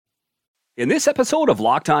In this episode of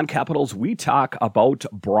Locked On Capitals, we talk about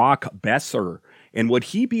Brock Boeser. And would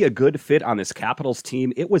he be a good fit on this Capitals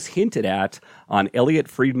team? It was hinted at on Elliotte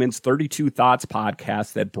Friedman's 32 Thoughts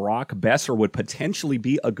podcast that Brock Boeser would potentially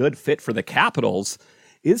be a good fit for the Capitals.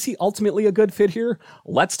 Is he ultimately a good fit here?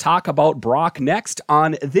 Let's talk about Brock next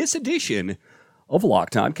on this edition of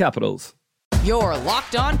Locked On Capitals. Your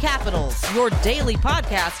Locked On Capitals, your daily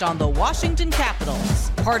podcast on the Washington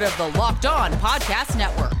Capitals. Part of the Locked On Podcast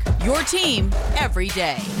Network, your team every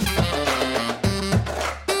day.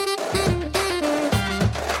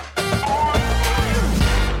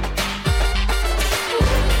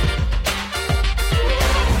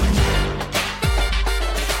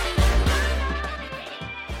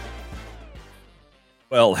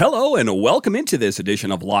 Well, hello and welcome into this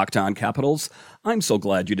edition of Locked On Capitals. I'm so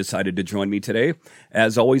glad you decided to join me today.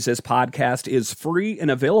 As always, this podcast is free and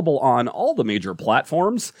available on all the major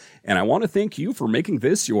platforms, and I want to thank you for making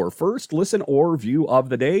this your first listen or view of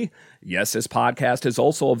the day. Yes, this podcast is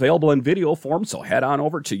also available in video form, so head on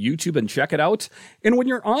over to YouTube and check it out. And when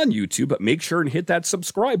you're on YouTube, make sure and hit that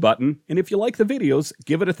subscribe button, and if you like the videos,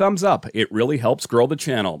 give it a thumbs up. It really helps grow the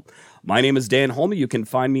channel. My name is Dan Holme. You can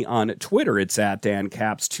find me on Twitter. It's at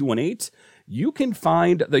DanCaps218. You can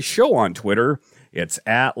find the show on Twitter. It's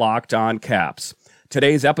at Locked On Caps.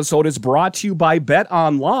 Today's episode is brought to you by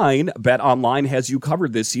BetOnline. BetOnline has you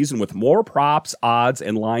covered this season with more props, odds,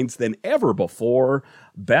 and lines than ever before.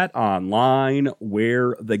 BetOnline,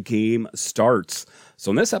 where the game starts. So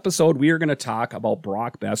in this episode, we are going to talk about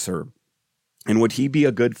Brock Boeser. And would he be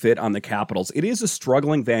a good fit on the Capitals? It is a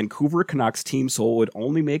struggling Vancouver Canucks team, so it would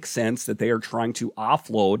only make sense that they are trying to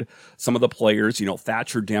offload some of the players. You know,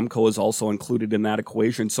 Thatcher Demko is also included in that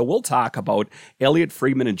equation. So we'll talk about Elliotte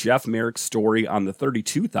Friedman and Jeff Marek's story on the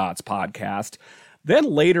 32 Thoughts podcast. Then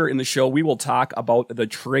later in the show, we will talk about the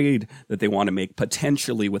trade that they want to make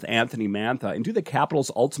potentially with Anthony Mantha. And do the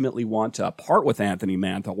Capitals ultimately want to part with Anthony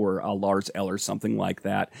Mantha or Lars Eller, something like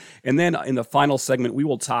that? And then in the final segment, we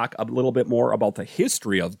will talk a little bit more about the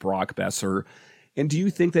history of Brock Boeser. And do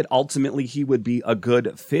you think that ultimately he would be a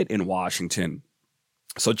good fit in Washington?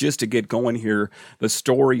 So just to get going here, the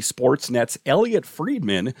story Sportsnet's Elliotte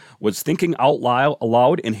Friedman was thinking out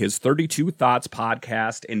loud in his 32 Thoughts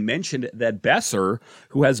podcast and mentioned that Boeser,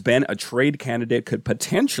 who has been a trade candidate, could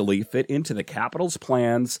potentially fit into the Capitals'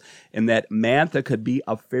 plans and that Mantha could be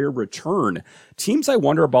a fair return. Teams I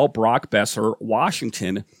wonder about Brock Boeser,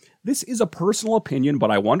 Washington. This is a personal opinion,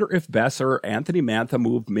 but I wonder if Boeser-Anthony Mantha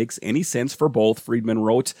move makes any sense for both. Friedman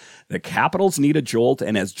wrote, the Capitals need a jolt,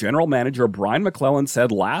 and as general manager Brian McClellan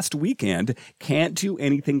said last weekend, can't do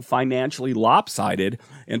anything financially lopsided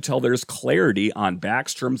until there's clarity on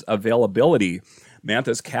Backstrom's availability.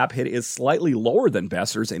 Mantha's cap hit is slightly lower than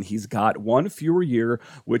Boeser's, and he's got one fewer year,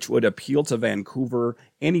 which would appeal to Vancouver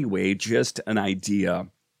anyway. Just an idea.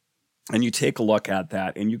 And you take a look at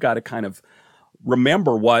that, and you got to kind of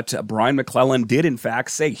remember what Brian McClellan did in fact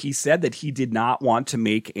say. He said that he did not want to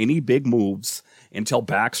make any big moves until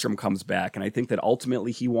Backstrom comes back. And I think that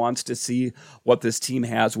ultimately he wants to see what this team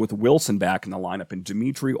has with Wilson back in the lineup and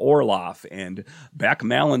Dmitry Orlov and Beck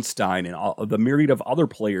Malenstein and all the myriad of other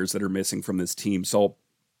players that are missing from this team. So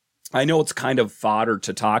I know it's kind of fodder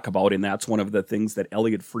to talk about, and that's one of the things that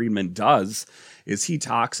Elliotte Friedman does, is he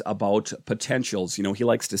talks about potentials. You know, he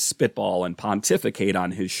likes to spitball and pontificate on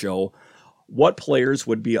his show what players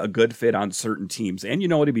would be a good fit on certain teams. And, you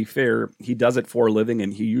know, to be fair, he does it for a living,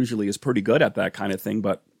 and he usually is pretty good at that kind of thing.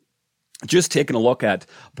 But just taking a look at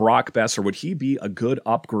Brock Boeser, would he be a good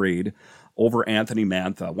upgrade over Anthony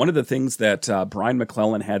Mantha? One of the things that Brian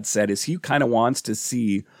McClellan had said is he kind of wants to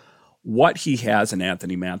see what he has in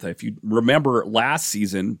Anthony Mantha. If you remember last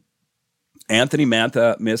season, Anthony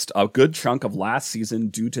Mantha missed a good chunk of last season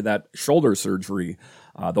due to that shoulder surgery.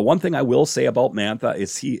 The one thing I will say about Mantha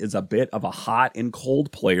is he is a bit of a hot and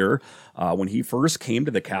cold player. When he first came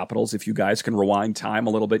to the Capitals, if you guys can rewind time a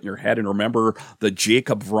little bit in your head and remember the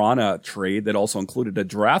Jacob Vrana trade that also included a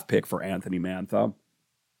draft pick for Anthony Mantha.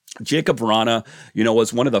 Jacob Vrana, you know,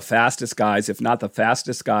 was one of the fastest guys, if not the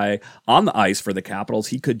fastest guy on the ice for the Capitals.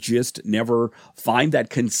 He could just never find that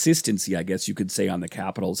consistency, I guess you could say, on the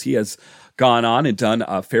Capitals. He has gone on and done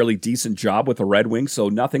a fairly decent job with the Red Wings, so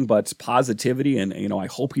nothing but positivity, and, you know, I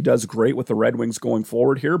hope he does great with the Red Wings going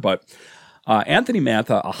forward here. But Anthony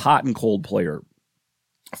Mantha, a hot and cold player.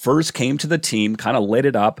 first came to the team, kind of lit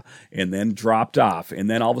it up, and then dropped off. And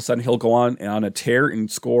then all of a sudden he'll go on a tear and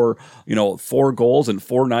score, 4 goals in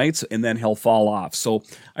 4 nights, and then he'll fall off. So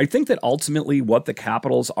I think that ultimately what the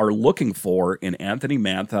Capitals are looking for in Anthony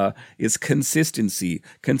Mantha is consistency.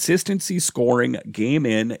 Consistency scoring game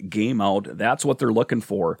in, game out. That's what they're looking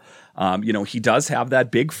for. He does have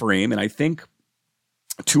that big frame, and I think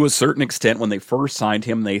to a certain extent when they first signed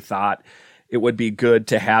him, they thought it would be good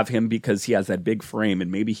to have him because he has that big frame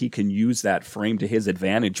and maybe he can use that frame to his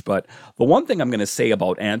advantage. But the one thing I'm going to say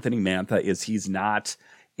about Anthony Mantha is he's not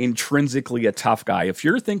intrinsically a tough guy. If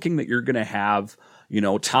you're thinking that you're going to have,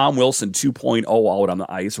 Tom Wilson 2.0 out on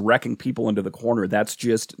the ice, wrecking people into the corner, that's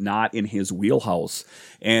just not in his wheelhouse.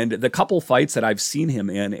 And the couple fights that I've seen him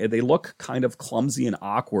in, they look kind of clumsy and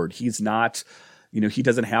awkward. He's not... he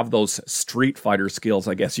doesn't have those street fighter skills,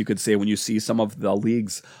 I guess you could say, when you see some of the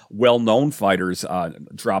league's well-known fighters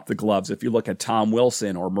drop the gloves. If you look at Tom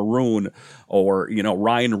Wilson or Maroon or,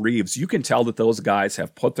 Ryan Reeves, you can tell that those guys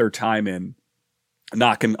have put their time in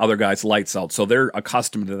knocking other guys' lights out. So they're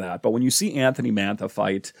accustomed to that. But when you see Anthony Mantha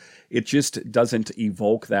fight, it just doesn't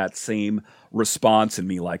evoke that same response in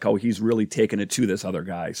me, like, oh, he's really taking it to this other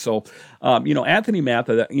guy. So, Anthony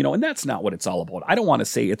Mantha, and that's not what it's all about. I don't want to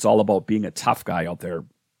say it's all about being a tough guy out there,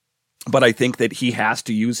 but I think that he has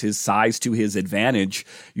to use his size to his advantage.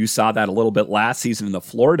 You saw that a little bit last season in the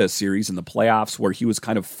Florida series in the playoffs where he was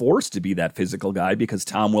kind of forced to be that physical guy because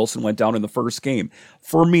Tom Wilson went down in the first game.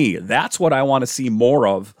 For me, that's what I want to see more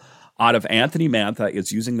of out of Anthony Mantha,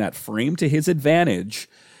 is using that frame to his advantage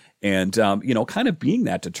and, kind of being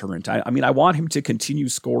that deterrent. I want him to continue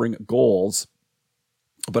scoring goals,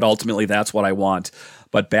 but ultimately that's what I want.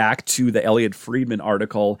 But back to the Elliot Friedman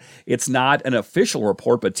article, it's not an official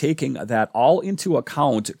report, but taking that all into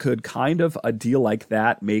account, could kind of a deal like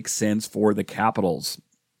that make sense for the Capitals?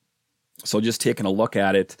 So just taking a look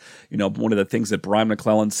at it, one of the things that Brian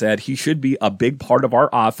McClellan said, he should be a big part of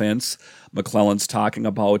our offense. McClellan's talking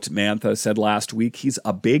about Mantha said last week, he's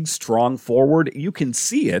a big, strong forward. You can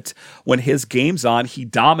see it when his game's on. He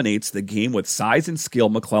dominates the game with size and skill.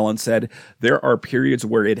 McClellan said there are periods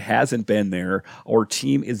where it hasn't been there. Our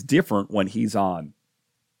team is different when he's on.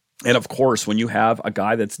 And of course, when you have a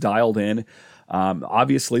guy that's dialed in,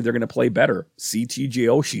 obviously they're going to play better. See TJ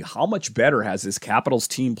Oshie. How much better has this Capitals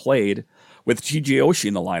team played with TJ Oshie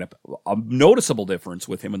in the lineup? A noticeable difference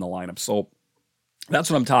with him in the lineup. So that's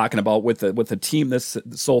what I'm talking about with the team this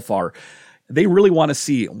so far. They really want to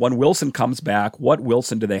see when Wilson comes back, what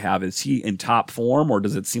Wilson do they have? Is he in top form, or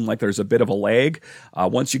does it seem like there's a bit of a lag?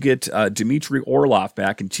 Once you get Dmitry Orlov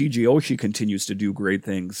back and TJ Oshie continues to do great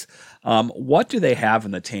things, what do they have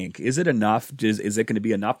in the tank? Is it enough? Is it going to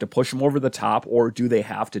be enough to push them over the top, or do they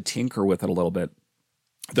have to tinker with it a little bit?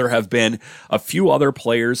 There have been a few other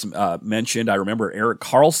players mentioned. I remember Erik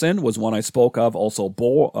Karlsson was one I spoke of. Also,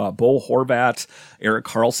 Bo Horvat, Erik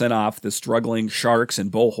Karlsson off the struggling Sharks, and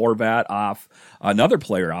Bo Horvat off another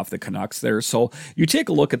player off the Canucks there. So you take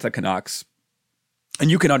a look at the Canucks, and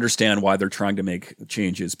you can understand why they're trying to make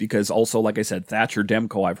changes, because also, like I said, Thatcher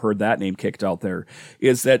Demko, I've heard that name kicked out there,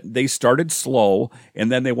 is that they started slow, and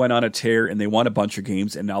then they went on a tear, and they won a bunch of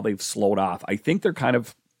games, and now they've slowed off. I think they're kind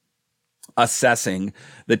of assessing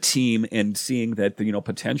the team and seeing that,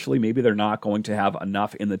 potentially maybe they're not going to have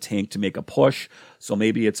enough in the tank to make a push. So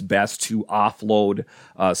maybe it's best to offload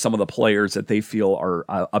some of the players that they feel are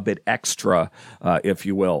a bit extra, if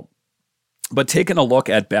you will. But taking a look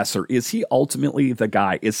at Boeser, is he ultimately the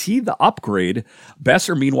guy? Is he the upgrade?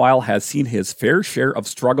 Boeser, meanwhile, has seen his fair share of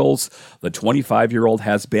struggles. The 25-year-old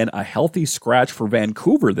has been a healthy scratch for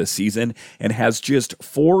Vancouver this season and has just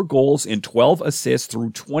 4 goals and 12 assists through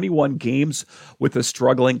 21 games with the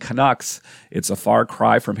struggling Canucks. It's a far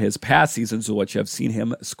cry from his past seasons, which have seen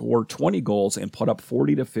him score 20 goals and put up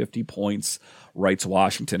 40 to 50 points, writes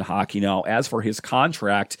Washington Hockey. Now, as for his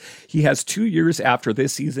contract, he has 2 years after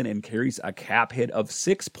this season and carries a cap hit of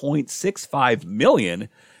 $6.65 million.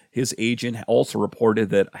 His agent also reported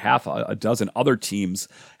that half a dozen other teams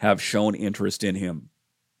have shown interest in him.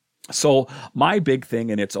 So my big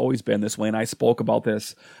thing, and it's always been this way, and I spoke about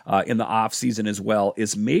this in the offseason as well,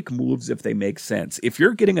 is make moves if they make sense. If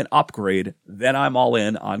you're getting an upgrade, then I'm all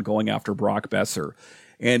in on going after Brock Boeser.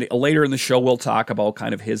 And later in the show, we'll talk about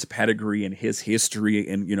kind of his pedigree and his history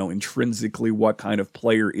and, intrinsically what kind of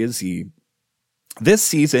player is he. This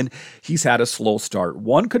season, he's had a slow start.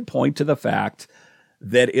 One could point to the fact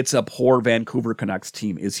that it's a poor Vancouver Canucks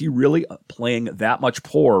team? Is he really playing that much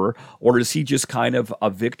poorer, or is he just kind of a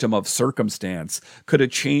victim of circumstance? Could a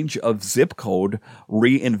change of zip code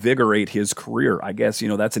reinvigorate his career? I guess,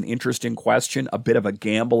 that's an interesting question, a bit of a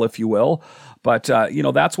gamble, if you will. But,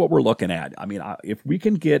 that's what we're looking at. I mean, if we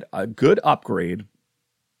can get a good upgrade,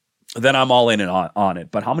 then I'm all in and on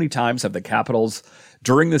it. But how many times have the Capitals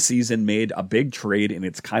during the season made a big trade and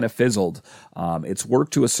it's kind of fizzled? It's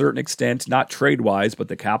worked to a certain extent, not trade-wise, but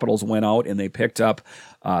the Capitals went out and they picked up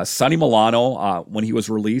Sonny Milano when he was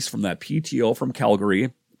released from that PTO from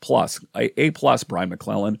Calgary, A plus Brian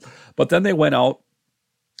McClellan. But then they went out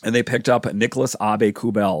and they picked up Nicholas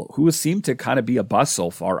Aube-Kubel, who has seemed to kind of be a bust so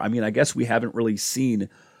far. I mean, I guess we haven't really seen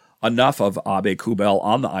enough of Aube-Kubel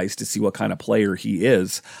on the ice to see what kind of player he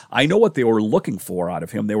is. I know what they were looking for out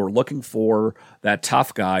of him. They were looking for that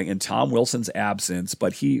tough guy in Tom Wilson's absence,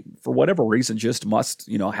 but he, for whatever reason, just must,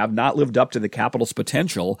 have not lived up to the Capitals'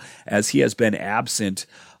 potential, as he has been absent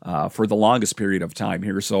for the longest period of time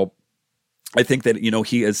here. So I think that,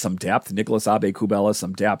 he is some depth. Nicholas Aube-Kubel is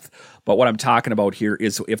some depth. But what I'm talking about here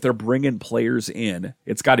is if they're bringing players in,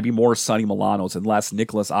 it's got to be more Sonny Milanos and less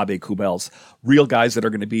Nicholas Aube-Kubels, real guys that are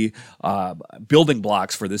going to be building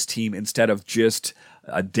blocks for this team instead of just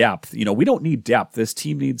depth. We don't need depth. This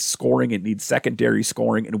team needs scoring. It needs secondary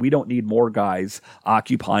scoring, and we don't need more guys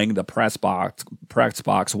occupying the press box,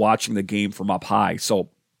 watching the game from up high. So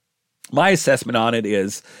my assessment on it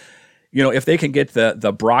is, if they can get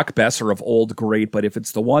the Brock Boeser of old, great. But if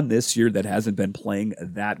it's the one this year that hasn't been playing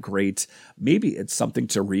that great, maybe it's something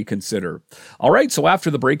to reconsider. All right, so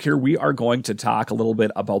after the break here, we are going to talk a little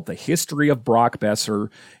bit about the history of Brock Boeser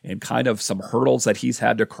and kind of some hurdles that he's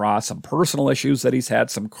had to cross, some personal issues that he's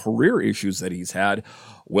had, some career issues that he's had.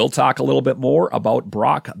 We'll talk a little bit more about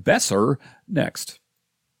Brock Boeser next.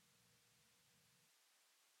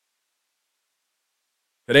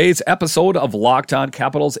 Today's episode of Locked On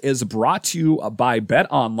Capitals is brought to you by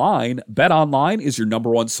BetOnline. BetOnline is your number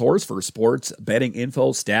one source for sports betting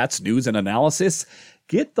info, stats, news, and analysis.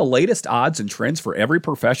 Get the latest odds and trends for every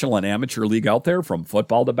professional and amateur league out there, from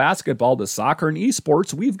football to basketball to soccer and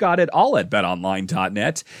esports. We've got it all at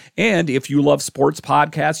betonline.net. And if you love sports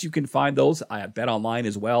podcasts, you can find those at BetOnline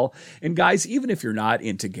as well. And guys, even if you're not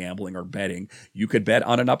into gambling or betting, you could bet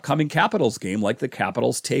on an upcoming Capitals game like the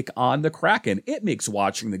Capitals take on the Kraken. It makes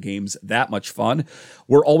watching the games that much fun.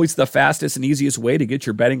 We're always the fastest and easiest way to get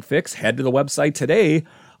your betting fix. Head to the website today,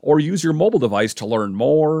 or use your mobile device to learn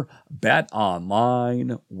more. Bet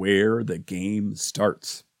online, where the game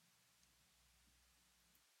starts.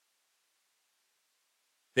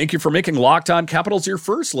 Thank you for making Locked On Capitals your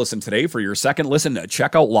first listen today. For your second listen,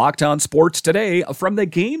 check out Locked On Sports Today. From the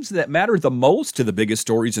games that matter the most to the biggest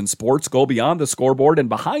stories in sports, go beyond the scoreboard and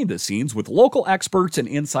behind the scenes with local experts and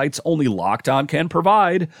insights only Locked On can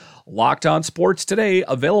provide. Locked On Sports Today,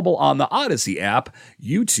 available on the Odyssey app,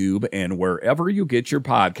 YouTube, and wherever you get your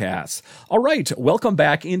podcasts. All right, welcome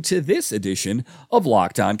back into this edition of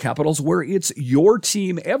Locked On Capitals, where it's your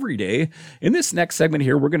team every day. In this next segment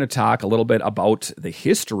here, we're going to talk a little bit about the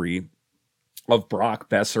history of Brock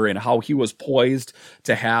Boeser and how he was poised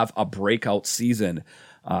to have a breakout season.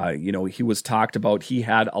 He was talked about, he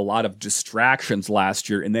had a lot of distractions last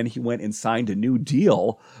year, and then he went and signed a new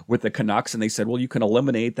deal with the Canucks, and they said, well, you can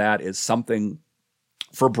eliminate that as something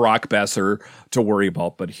for Brock Boeser to worry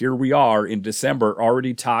about. But here we are in December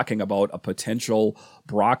already talking about a potential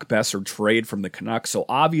Brock Boeser trade from the Canucks. So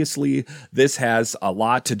obviously this has a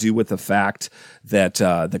lot to do with the fact that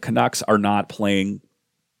the Canucks are not playing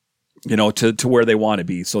to where they want to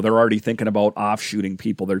be. So they're already thinking about offshooting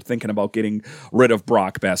people. They're thinking about getting rid of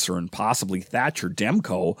Brock Boeser and possibly Thatcher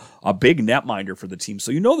Demko, a big netminder for the team.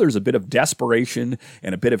 So there's a bit of desperation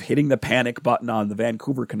and a bit of hitting the panic button on the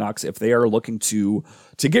Vancouver Canucks if they are looking to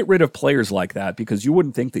get rid of players like that, because you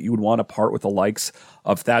wouldn't think that you would want to part with the likes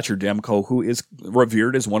of Thatcher Demko, who is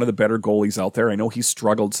revered as one of the better goalies out there. I know he's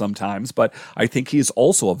struggled sometimes, but I think he's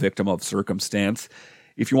also a victim of circumstance.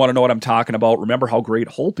 If you want to know what I'm talking about, remember how great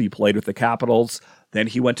Holtby played with the Capitals. Then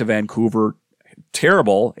he went to Vancouver,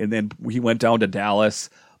 terrible, and then he went down to Dallas,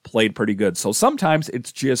 played pretty good. So sometimes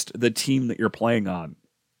it's just the team that you're playing on.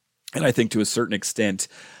 And I think to a certain extent,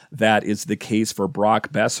 that is the case for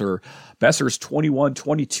Brock Boeser. Boeser's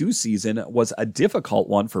 21-22 season was a difficult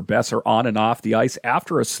one for Boeser on and off the ice.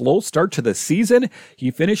 After a slow start to the season, he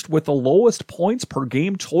finished with the lowest points per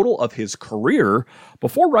game total of his career.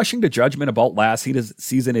 Before rushing to judgment about last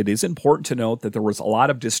season, it is important to note that there was a lot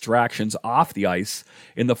of distractions off the ice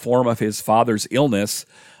in the form of his father's illness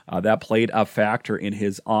that played a factor in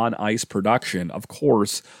his on-ice production. Of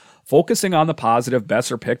course, Focusing on the positive,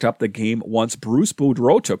 Boeser picked up the game once Bruce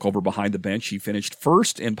Boudreau took over behind the bench. He finished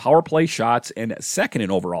first in power play shots and second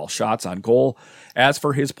in overall shots on goal. As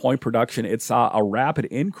for his point production, it saw a rapid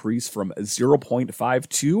increase from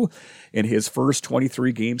 0.52 in his first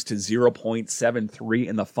 23 games to 0.73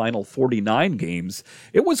 in the final 49 games.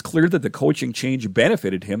 It was clear that the coaching change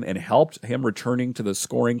benefited him and helped him returning to the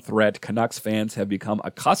scoring threat Canucks fans have become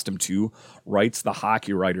accustomed to, writes the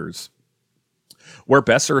Hockey Writers. Where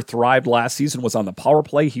Boeser thrived last season was on the power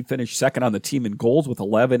play. He finished second on the team in goals with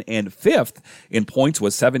 11 and fifth in points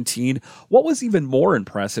with 17. What was even more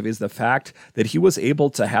impressive is the fact that he was able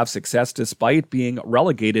to have success despite being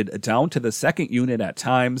relegated down to the second unit at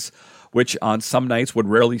times, which on some nights would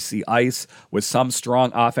rarely see ice. With some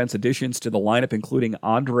strong offense additions to the lineup, including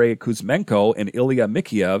Andrei Kuzmenko and Ilya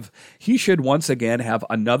Mikheyev, he should once again have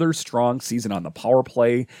another strong season on the power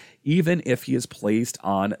play, even if he is placed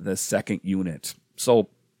on the second unit. So,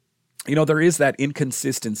 there is that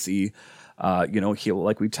inconsistency. He,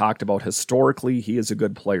 like we talked about historically, he is a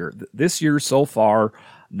good player. This year so far,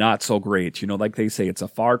 not so great. Like they say, it's a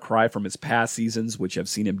far cry from his past seasons, which have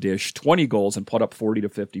seen him dish 20 goals and put up 40 to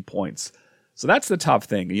 50 points. So that's the tough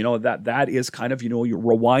thing. That is kind of, you're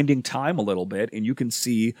rewinding time a little bit, and you can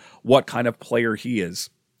see what kind of player he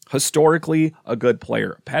is. Historically, a good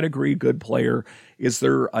player. Pedigree, good player. Is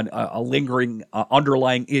there a lingering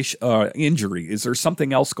underlying injury? Is there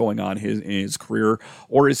something else going on in his career?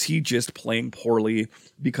 Or is he just playing poorly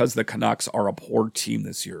because the Canucks are a poor team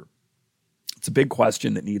this year? It's a big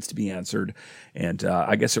question that needs to be answered, and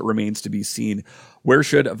I guess it remains to be seen. Where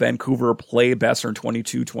should Vancouver play Boeser in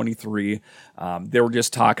 22-23? They were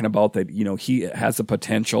just talking about that, he has the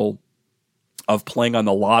potential of playing on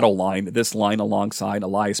the Lotto line, this line alongside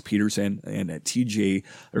Elias Peterson and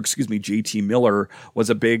JT Miller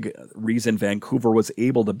was a big reason Vancouver was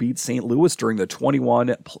able to beat St. Louis during the 21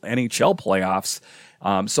 NHL playoffs.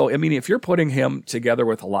 If you're putting him together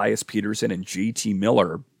with Elias Peterson and JT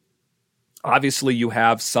Miller, obviously you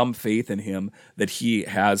have some faith in him that he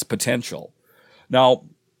has potential. Now,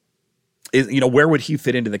 where would he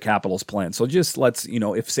fit into the Capitals' plan? So just let's,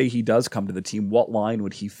 if say he does come to the team, what line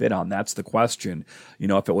would he fit on? That's the question.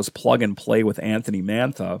 If it was plug and play with Anthony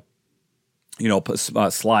Mantha,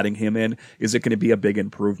 slotting him in, is it going to be a big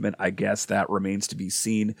improvement? I guess that remains to be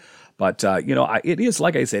seen. But, it is,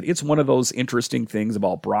 like I said, it's one of those interesting things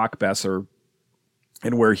about Brock Boeser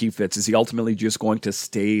and where he fits. Is he ultimately just going to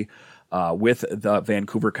stay with the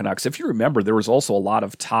Vancouver Canucks? If you remember, there was also a lot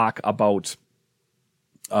of talk about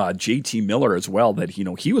JT Miller as well, that,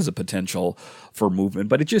 he was a potential for movement,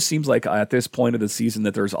 but it just seems like at this point of the season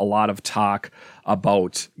that there's a lot of talk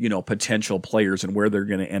about, potential players and where they're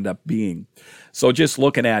going to end up being. So just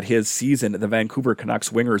looking at his season, the Vancouver Canucks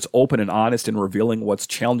winger is open and honest in revealing what's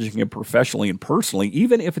challenging him professionally and personally,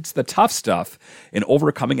 even if it's the tough stuff. And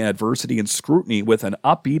overcoming adversity and scrutiny with an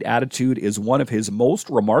upbeat attitude is one of his most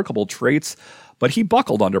remarkable traits. But he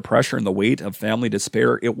buckled under pressure and the weight of family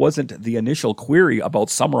despair. It wasn't the initial query about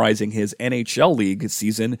summarizing his NHL League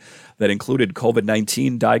season that included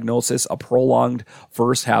COVID-19 diagnosis, a prolonged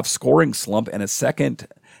first-half scoring slump, and a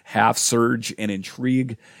second-half surge in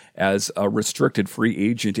intrigue as a restricted free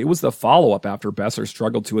agent. It was the follow-up after Boeser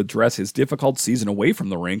struggled to address his difficult season away from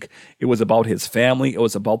the rink. It was about his family. It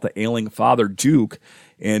was about the ailing father, Duke,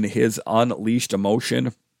 and his unleashed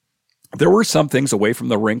emotion. There were some things away from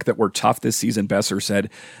the rink that were tough this season, Boeser said.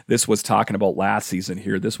 This was talking about last season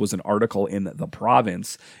here. This was an article in The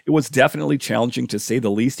Province. It was definitely challenging, to say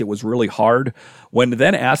the least. It was really hard. When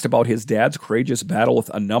then asked about his dad's courageous battle with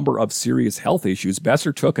a number of serious health issues,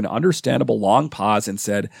 Boeser took an understandable long pause and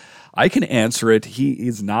said, "I can answer it. He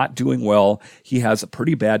is not doing well. He has a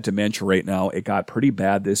pretty bad dementia right now. It got pretty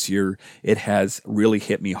bad this year. It has really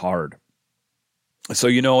hit me hard." So,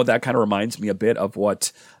 that kind of reminds me a bit of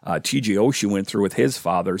what TJ Oshie went through with his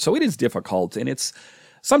father. So it is difficult, and it's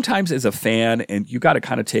sometimes as a fan, and you got to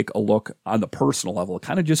kind of take a look on the personal level. It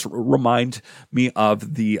kind of just remind me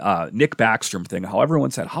of the Nick Backstrom thing. How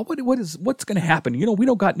everyone said, what's going to happen? We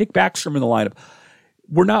don't got Nick Backstrom in the lineup.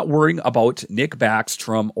 We're not worrying about Nick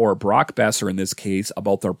Backstrom or Brock Boeser in this case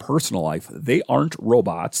about their personal life. They aren't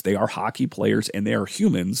robots. They are hockey players, and they are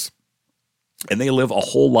humans. And they live a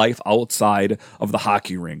whole life outside of the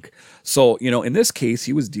hockey rink. So, in this case,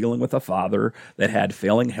 he was dealing with a father that had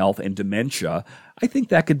failing health and dementia. I think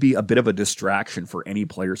that could be a bit of a distraction for any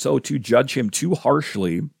player. So to judge him too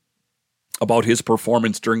harshly about his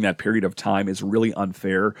performance during that period of time is really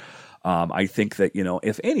unfair. I think that,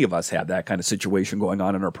 if any of us had that kind of situation going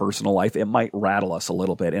on in our personal life, it might rattle us a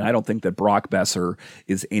little bit. And I don't think that Brock Besser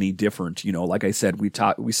is any different. Like I said,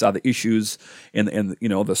 we saw the issues and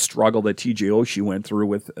the struggle that TJ Oshie went through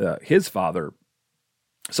with his father.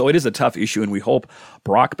 So it is a tough issue, and we hope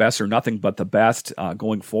Brock Besser nothing but the best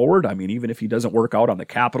going forward. I mean, even if he doesn't work out on the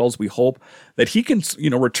Capitals, we hope that he can,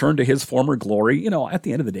 return to his former glory. At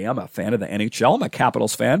the end of the day, I'm a fan of the NHL. I'm a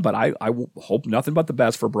Capitals fan, but I hope nothing but the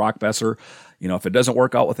best for Brock Besser. If it doesn't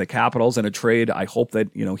work out with the Capitals in a trade, I hope that,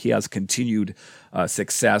 he has continued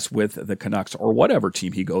success with the Canucks or whatever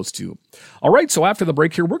team he goes to. All right, so after the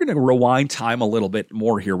break here, we're going to rewind time a little bit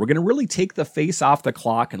more here. We're going to really take the face off the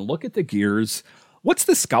clock and look at the gears. What's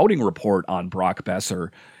the scouting report on Brock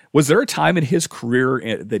Besser? Was there a time in his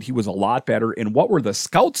career that he was a lot better? And what were the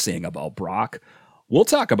scouts saying about Brock? We'll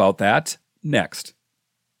talk about that next.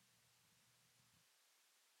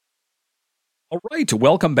 All right,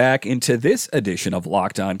 welcome back into this edition of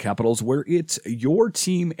Locked On Capitals, where it's your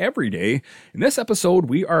team every day. In this episode,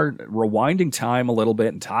 we are rewinding time a little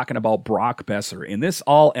bit and talking about Brock Besser. And this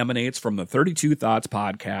all emanates from the 32 Thoughts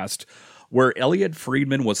podcast, where Elliot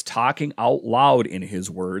Friedman was talking out loud, in his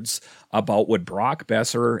words, about would Brock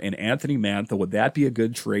Besser and Anthony Mantha, would that be a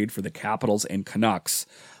good trade for the Capitals and Canucks?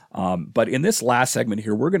 But in this last segment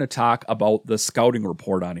here, we're going to talk about the scouting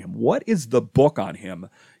report on him. What is the book on him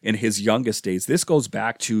in his youngest days? This goes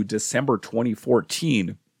back to December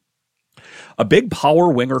 2014. A big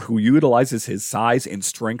power winger who utilizes his size and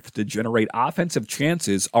strength to generate offensive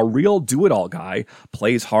chances, a real do-it-all guy,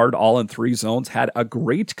 plays hard all in three zones, had a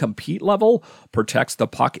great compete level, protects the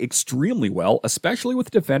puck extremely well, especially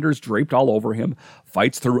with defenders draped all over him,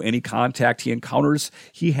 fights through any contact he encounters.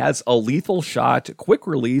 He has a lethal shot, quick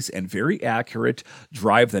release, and very accurate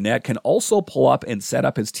drive the net, can also pull up and set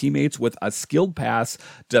up his teammates with a skilled pass.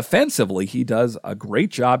 Defensively, he does a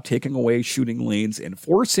great job taking away shooting lanes and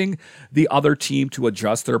forcing the other team to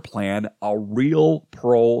adjust their plan. A real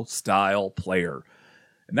pro-style player.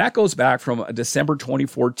 And that goes back from December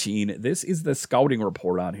 2014. This is the scouting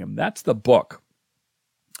report on him. That's the book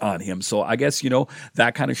on him. So I guess,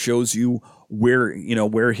 that kind of shows you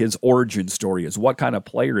where his origin story is. What kind of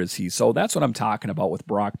player is he? So that's what I'm talking about with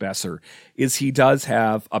Brock Besser, is he does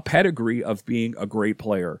have a pedigree of being a great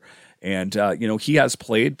player. And, he has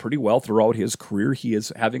played pretty well throughout his career. He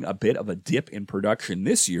is having a bit of a dip in production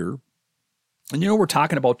this year. And, we're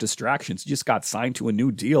talking about distractions. He just got signed to a new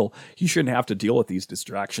deal. He shouldn't have to deal with these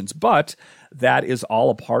distractions, but that is all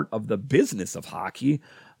a part of the business of hockey.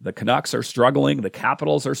 The Canucks are struggling. The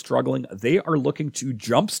Capitals are struggling. They are looking to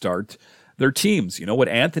jumpstart their teams. Would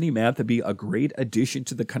Anthony Mantha be a great addition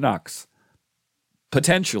to the Canucks?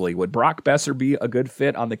 Potentially. Would Brock Besser be a good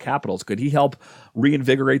fit on the Capitals? Could he help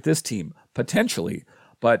reinvigorate this team? Potentially.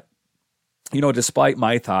 But despite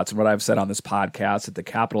my thoughts and what I've said on this podcast, that the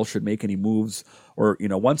Capitals should make any moves, or,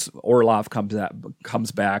 once Orlov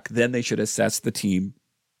comes back, then they should assess the team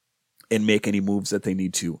and make any moves that they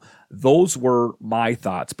need to. Those were my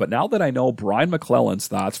thoughts. But now that I know Brian McClellan's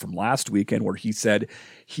thoughts from last weekend, where he said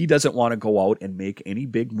he doesn't want to go out and make any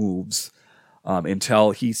big moves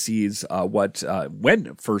until he sees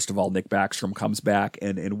when, first of all, Nick Backstrom comes back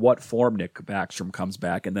and in what form Nick Backstrom comes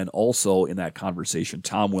back. And then also in that conversation,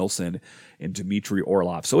 Tom Wilson and Dmitry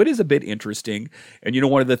Orlov. So it is a bit interesting. And,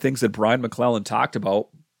 one of the things that Brian McClellan talked about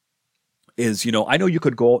is, I know you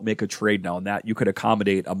could go out and make a trade now and that you could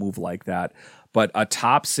accommodate a move like that, but a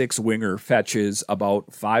top six winger fetches about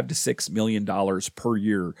 $5 to $6 million per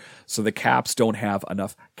year. So the Caps don't have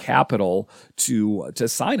enough capital to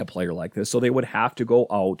sign a player like this. So they would have to go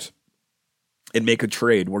out and make a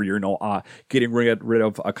trade where you're getting rid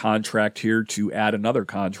of a contract here to add another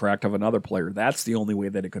contract of another player. That's the only way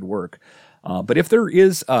that it could work. But if there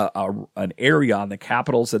is an area on the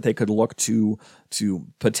Capitals that they could look to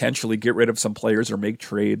potentially get rid of some players or make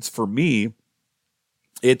trades, for me,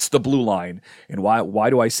 it's the blue line. And why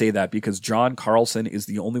do I say that? Because John Carlson is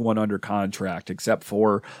the only one under contract, except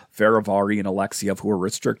for Faravari and Alexiev, who are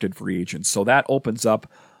restricted free agents. So that opens up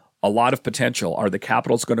a lot of potential. Are the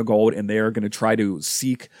Capitals going to go out and they are going to try to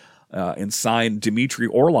seek and sign Dmitry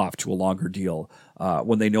Orlov to a longer deal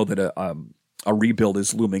when they know that a rebuild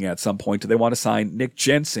is looming at some point? Do they want to sign Nick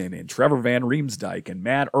Jensen and Trevor Van Riemsdyk and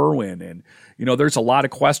Matt Irwin? And, there's a lot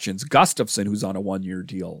of questions. Gustafsson, who's on a one-year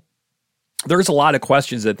deal. There's a lot of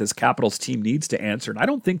questions that this Capitals team needs to answer. And I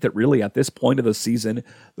don't think that really at this point of the season,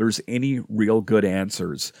 there's any real good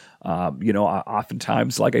answers.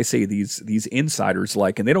 Oftentimes, like I say, these insiders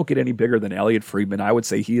and they don't get any bigger than Elliot Friedman. I would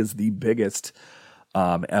say he is the biggest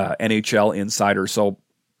NHL insider. So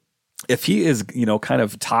if he is, kind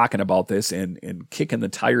of talking about this and kicking the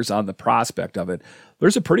tires on the prospect of it,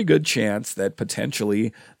 there's a pretty good chance that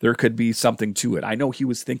potentially there could be something to it. I know he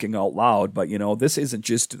was thinking out loud, but this isn't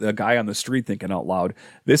just a guy on the street thinking out loud.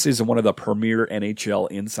 This is one of the premier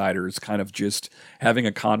NHL insiders kind of just having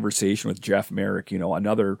a conversation with Jeff Marek,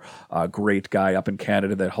 another great guy up in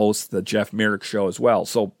Canada that hosts the Jeff Marek show as well.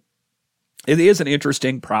 So it is an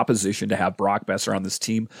interesting proposition to have Brock Boeser on this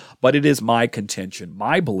team, but it is my contention,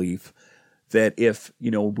 my belief that if,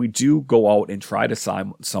 we do go out and try to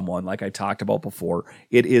sign someone like I talked about before,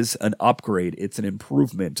 it is an upgrade. It's an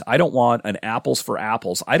improvement. I don't want an apples for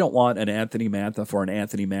apples. I don't want an Anthony Mantha for an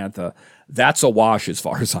Anthony Mantha. That's a wash as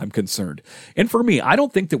far as I'm concerned. And for me, I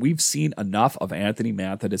don't think that we've seen enough of Anthony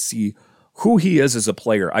Mantha to see who he is as a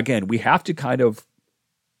player. Again, we have to kind of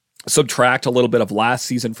subtract a little bit of last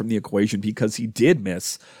season from the equation because he did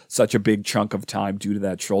miss such a big chunk of time due to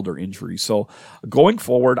that shoulder injury. So going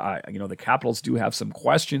forward, the Capitals do have some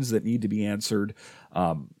questions that need to be answered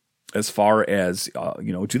as far as,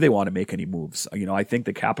 do they want to make any moves? I think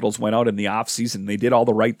the Capitals went out in the offseason. They did all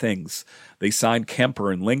the right things. They signed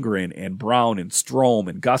Kemper and Lindgren and Brown and Strome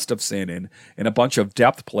and Gustafsson and a bunch of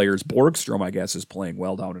depth players. Borgstrom, I guess, is playing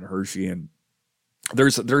well down in Hershey, and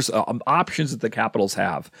there's options that the Capitals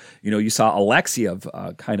have. You saw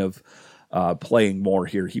Alexiev kind of playing more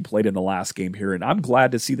here. He played in the last game here, and I'm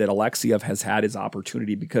glad to see that Alexiev has had his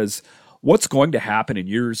opportunity, because what's going to happen in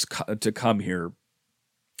years to come here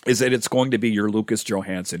is that it's going to be your Lucas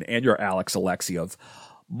Johansson and your Alex Alexiev.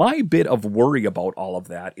 My bit of worry about all of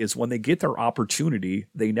that is when they get their opportunity,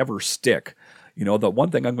 they never stick. The one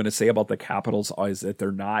thing I'm going to say about the Capitals is that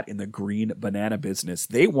they're not in the green banana business.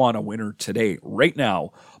 They want a winner today, right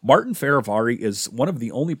now. Martin Fehervary is one of the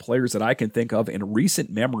only players that I can think of in recent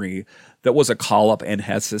memory that was a call-up and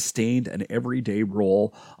has sustained an everyday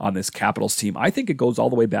role on this Capitals team. I think it goes all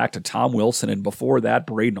the way back to Tom Wilson, and before that,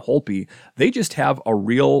 Braden Holtby. They just have a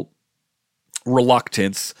real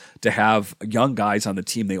reluctance to have young guys on the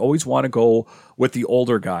team. They always want to go with the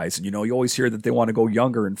older guys. And, you always hear that they want to go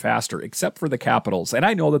younger and faster, except for the Capitals. And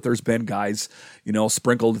I know that there's been guys,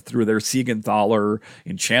 sprinkled through there, Siegenthaler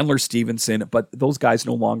and Chandler Stevenson, but those guys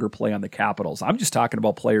no longer play on the Capitals. I'm just talking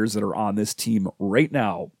about players that are on this team right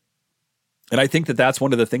now. And I think that that's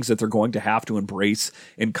one of the things that they're going to have to embrace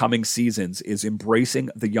in coming seasons, is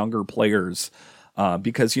embracing the younger players.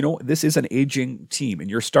 Because, this is an aging team, and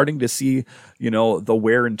you're starting to see, the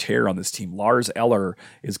wear and tear on this team. Lars Eller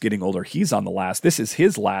is getting older. He's on this is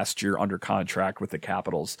his last year under contract with the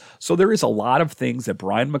Capitals. So there is a lot of things that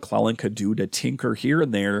Brian McClellan could do to tinker here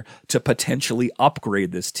and there to potentially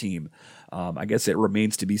upgrade this team. I guess it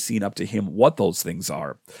remains to be seen up to him what those things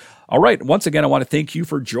are. All right. Once again, I want to thank you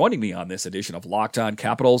for joining me on this edition of Locked On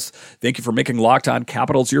Capitals. Thank you for making Locked On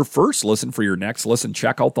Capitals your first listen. For your next listen,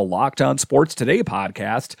 check out the Locked On Sports Today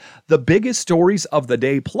podcast. The biggest stories of the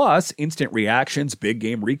day, plus instant reactions, big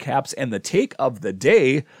game recaps, and the take of the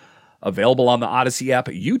day. Available on the Odyssey app,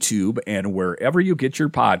 YouTube, and wherever you get your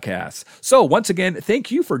podcasts. So once again, thank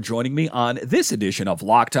you for joining me on this edition of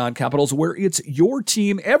Locked On Capitals, where it's your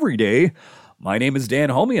team every day. My name is Dan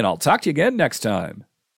Homey, and I'll talk to you again next time.